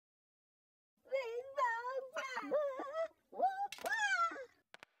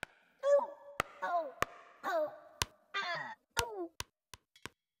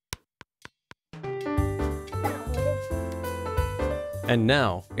And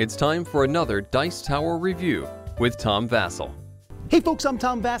now, it's time for another Dice Tower review with Tom Vasel. Hey folks, I'm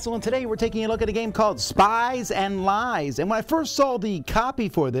Tom Vasel, and today we're taking a look at a game called Spies and Lies. And when I first saw the copy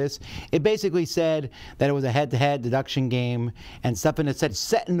for this, it basically said that it was a head-to-head deduction game and stuff, and it said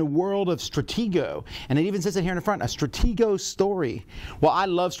set in the world of Stratego. And it even says it here in the front, a Stratego Story. Well, I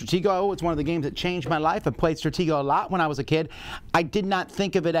love Stratego. It's one of the games that changed my life. I played Stratego a lot when I was a kid. I did not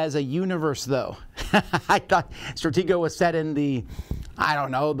think of it as a universe, though. I thought Stratego was set in the, I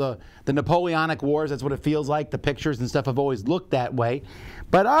don't know, the Napoleonic Wars. That's what it feels like. The pictures and stuff have always looked that way.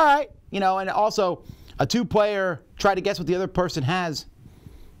 But all right, you know, and also a two-player try to guess what the other person has.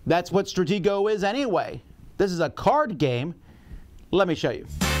 That's what Stratego is anyway. This is a card game. Let me show you.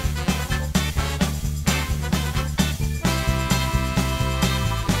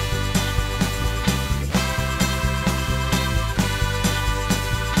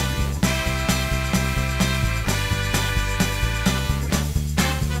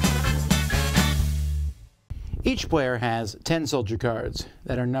 Each player has 10 soldier cards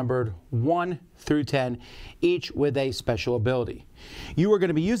that are numbered 1 through 10, each with a special ability. You are going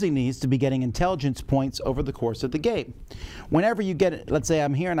to be using these to be getting intelligence points over the course of the game. Whenever you get, let's say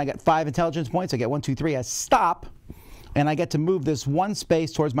I'm here and I got 5 intelligence points, I get 1, 2, 3, I stop, and I get to move this one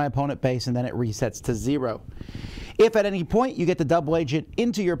space towards my opponent base, and then it resets to 0. If at any point you get the double agent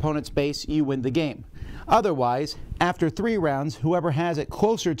into your opponent's base, you win the game. Otherwise, after 3 rounds, whoever has it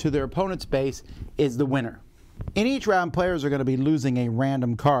closer to their opponent's base is the winner. In each round, players are going to be losing a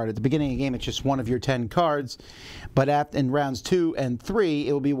random card. At the beginning of the game, it's just one of your 10 cards, but in rounds 2 and 3,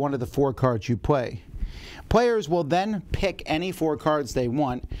 it will be one of the 4 cards you play. Players will then pick any 4 cards they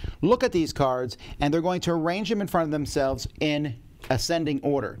want, look at these cards, and they're going to arrange them in front of themselves in ascending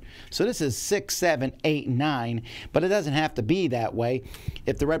order. So this is 6, 7, 8, 9, but it doesn't have to be that way.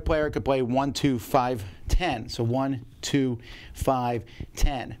 If the red player could play 1, 2, 5, 10. So 1, 2, 5,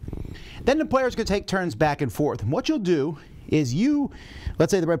 10. Then the players could take turns back and forth. And what you'll do is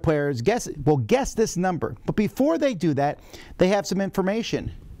let's say the red players will guess this number. But before they do that, they have some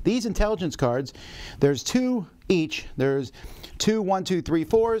information. These intelligence cards, there's 2 each. There's 2 1, 2, 3,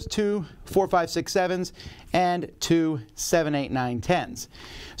 4s, 2 4, 5, 6, 7s, and 2 7, 8, 9, 10s.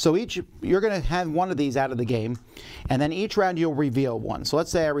 So you're going to have one of these out of the game, and then each round you'll reveal one. So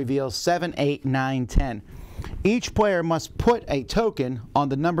let's say I reveal 7, 8, 9, 10. Each player must put a token on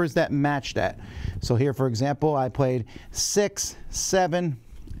the numbers that match that. So here, for example, I played 6, 7,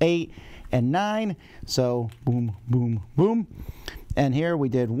 8, and 9. So boom, boom, boom. And here we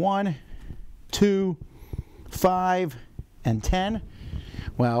did 1, 2, 5, and 10.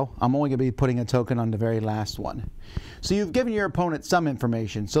 Well, I'm only going to be putting a token on the very last one. So you've given your opponent some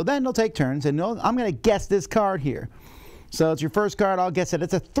information. So then they'll take turns, and I'm going to guess this card here. So it's your first card. I'll guess it.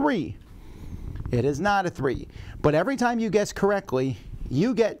 It's a 3. It is not a 3. But every time you guess correctly,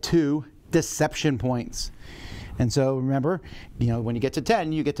 you get 2 deception points. And so remember, you know, when you get to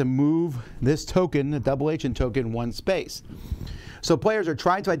 10, you get to move this token, the double agent token, 1 space. So players are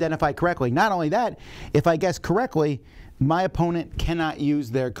trying to identify correctly. Not only that, if I guess correctly, my opponent cannot use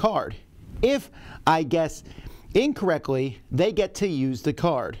their card. If I guess incorrectly, they get to use the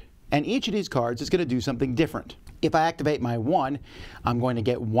card. And each of these cards is going to do something different. If I activate my 1, I'm going to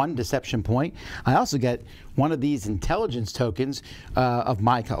get 1 deception point. I also get one of these intelligence tokens of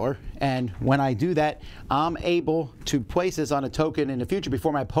my color. And when I do that, I'm able to place this on a token in the future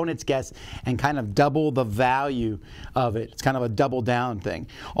before my opponent's guess and kind of double the value of it. It's kind of a double down thing.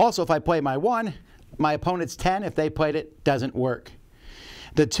 Also, if I play my 1, my opponent's 10, if they played it, doesn't work.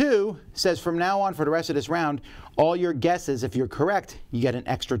 The 2 says from now on for the rest of this round, all your guesses, if you're correct, you get an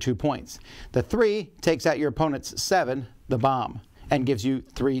extra 2 points. The 3 takes out your opponent's 7, the bomb, and gives you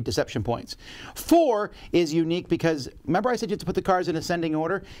 3 deception points. 4 is unique because, remember I said you have to put the cards in ascending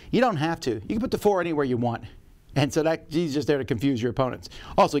order? You don't have to. You can put the 4 anywhere you want. And so he's just there to confuse your opponents.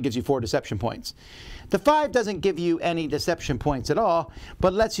 Also, it gives you 4 deception points. The 5 doesn't give you any deception points at all,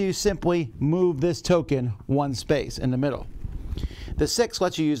 but lets you simply move this token 1 space in the middle. The 6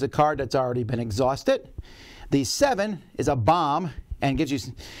 lets you use a card that's already been exhausted. The 7 is a bomb and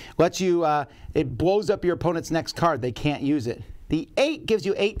it blows up your opponent's next card. They can't use it. The 8 gives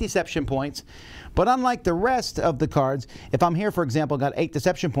you 8 deception points, but unlike the rest of the cards, if I'm here, for example, got 8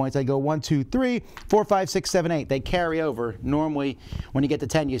 deception points, I go 1, 2, 3, 4, 5, 6, 7, 8. They carry over. Normally, when you get to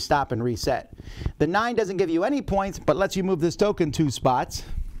 10, you stop and reset. The 9 doesn't give you any points, but lets you move this token 2 spots.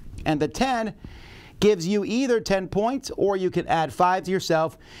 And the 10 gives you either 10 points, or you can add 5 to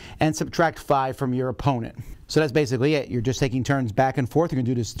yourself and subtract 5 from your opponent. So that's basically it. You're just taking turns back and forth. You're going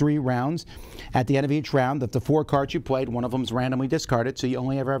to do this 3 rounds. At the end of each round, of the 4 cards you played, one of them is randomly discarded, so you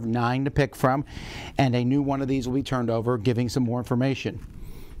only ever have 9 to pick from, and a new one of these will be turned over, giving some more information.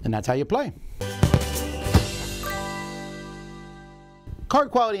 And that's how you play.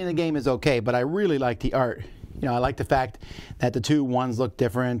 Card quality in the game is okay, but I really like the art. You know, I like the fact that the 2 ones look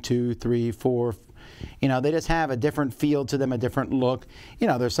different, 2, 3, 4. You know, they just have a different feel to them, a different look. You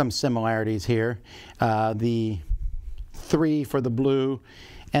know, there's some similarities here. The 3 for the blue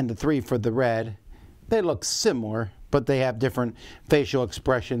and the 3 for the red, they look similar, but they have different facial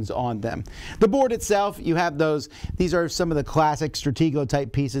expressions on them. The board itself, you have those. These are some of the classic Stratego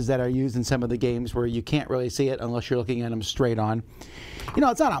type pieces that are used in some of the games where you can't really see it unless you're looking at them straight on. You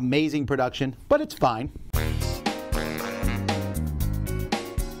know, it's not amazing production, but it's fine.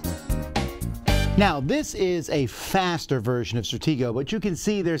 Now, this is a faster version of Stratego, but you can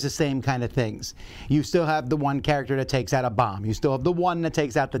see there's the same kind of things. You still have the one character that takes out a bomb. You still have the one that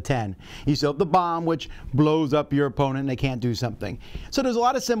takes out the 10. You still have the bomb, which blows up your opponent and they can't do something. So there's a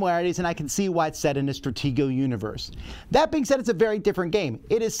lot of similarities, and I can see why it's set in the Stratego universe. That being said, it's a very different game.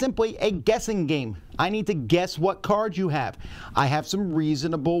 It is simply a guessing game. I need to guess what card you have. I have some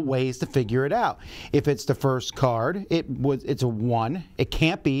reasonable ways to figure it out. If it's the first card, it's a 1. It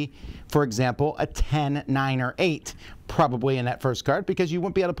can't be, for example, a 10, 9, or 8, probably in that first card, because you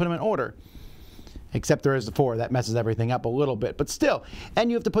wouldn't be able to put them in order. Except there is the 4. That messes everything up a little bit, but still. And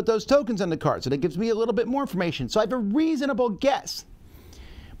you have to put those tokens on the card, so that gives me a little bit more information. So I have a reasonable guess.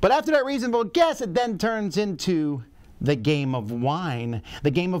 But after that reasonable guess, it then turns into the game of wine, the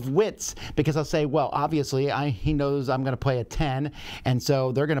game of wits, because I'll say, well, obviously he knows I'm going to play a 10, and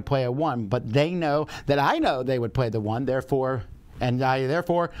so they're going to play a 1, but they know that I know they would play the 1, therefore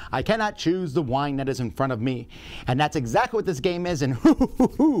I cannot choose the wine that is in front of me. And that's exactly what this game is, and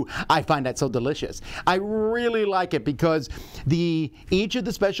I find that so delicious. I really like it because each of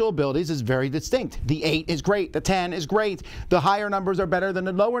the special abilities is very distinct. The 8 is great, the 10 is great, the higher numbers are better than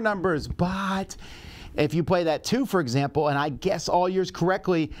the lower numbers, but if you play that 2, for example, and I guess all yours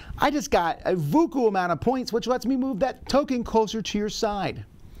correctly, I just got a buku amount of points, which lets me move that token closer to your side.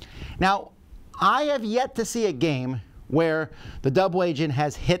 Now, I have yet to see a game where the double agent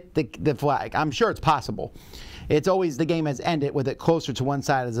has hit the flag. I'm sure it's possible. It's always the game has ended with it closer to one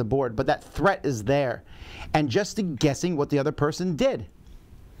side of the board, but that threat is there. And just guessing what the other person did,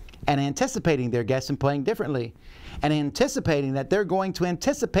 and anticipating their guess and playing differently, and anticipating that they're going to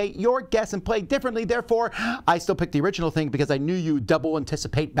anticipate your guess and play differently. Therefore, I still picked the original thing because I knew you double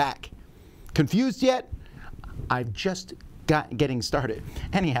anticipate back. Confused yet? I've just getting started.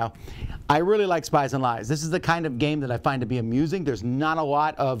 Anyhow, I really like Spies and Lies. This is the kind of game that I find to be amusing. There's not a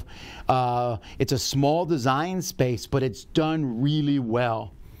lot of, it's a small design space, but it's done really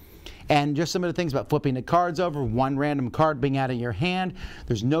well. And just some of the things about flipping the cards over, one random card being out of your hand.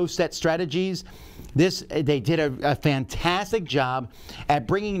 There's no set strategies. They did a fantastic job at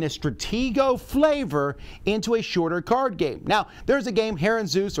bringing the Stratego flavor into a shorter card game. Now, there's a game, Hare and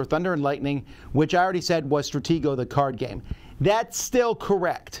Zeus or Thunder and Lightning, which I already said was Stratego the card game. That's still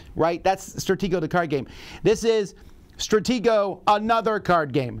correct, right? That's Stratego the card game. This is Stratego another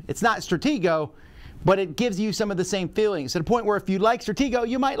card game. It's not Stratego, but it gives you some of the same feelings to the point where if you like Stratego,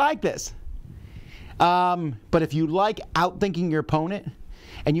 you might like this. But if you like outthinking your opponent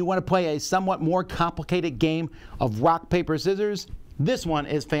and you want to play a somewhat more complicated game of rock, paper, scissors, this one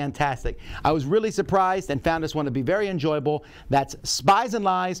is fantastic. I was really surprised and found this one to be very enjoyable. That's Spies and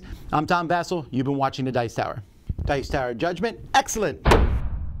Lies. I'm Tom Vasel. You've been watching the Dice Tower. Dice Tower Judgment, excellent.